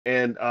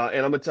And I'm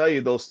gonna tell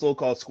you, those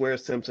so-called square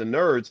simps and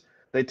nerds,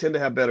 they tend to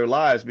have better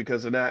lives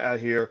because they're not out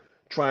here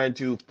trying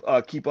to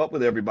keep up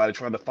with everybody,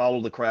 trying to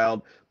follow the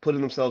crowd,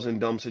 putting themselves in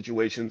dumb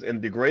situations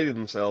and degrading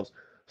themselves.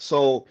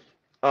 So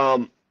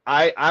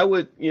I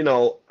would,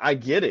 I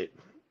get it.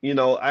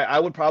 I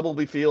would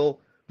probably feel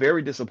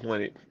very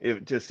disappointed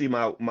if to see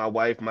my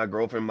wife, my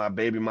girlfriend, my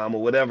baby mama,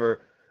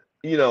 whatever,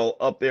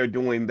 up there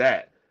doing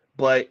that.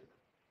 But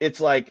it's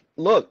like,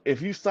 look,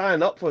 if you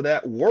sign up for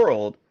that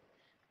world,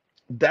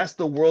 that's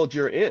the world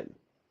you're in.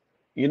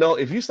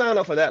 If you sign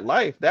up for that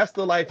life, that's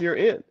the life you're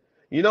in.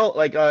 When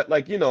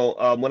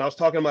I was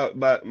talking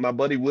about my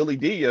buddy Willie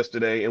D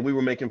yesterday, and we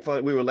were making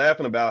fun, we were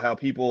laughing about how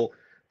people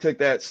took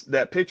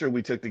that picture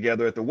we took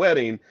together at the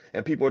wedding,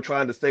 and people were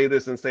trying to say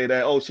this and say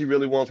that. Oh, she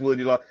really wants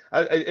Willie D.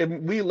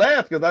 And we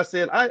laughed because I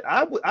said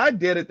I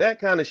did it that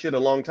kind of shit a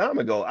long time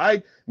ago.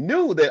 I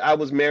knew that I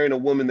was marrying a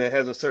woman that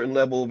has a certain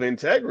level of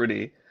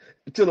integrity,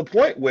 to the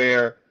point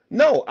where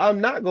no, I'm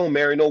not gonna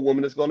marry no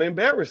woman that's gonna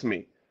embarrass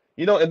me.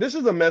 And this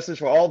is a message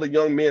for all the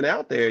young men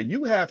out there.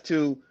 You have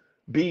to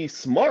be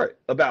smart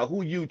about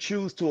who you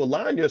choose to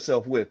align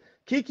yourself with.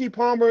 Kiki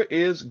Palmer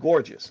is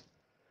gorgeous.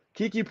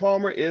 Kiki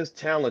Palmer is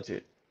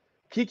talented.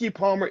 Kiki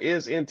Palmer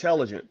is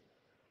intelligent.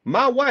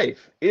 My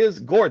wife is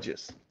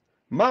gorgeous.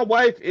 My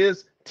wife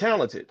is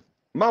talented.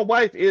 My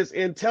wife is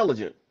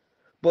intelligent.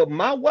 But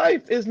my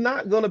wife is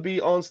not going to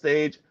be on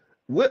stage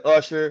with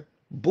Usher,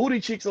 booty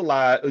cheeks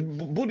alive,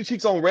 booty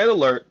cheeks on red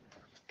alert,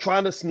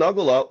 trying to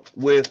snuggle up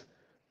with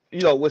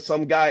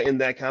some guy in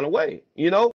that kind of way.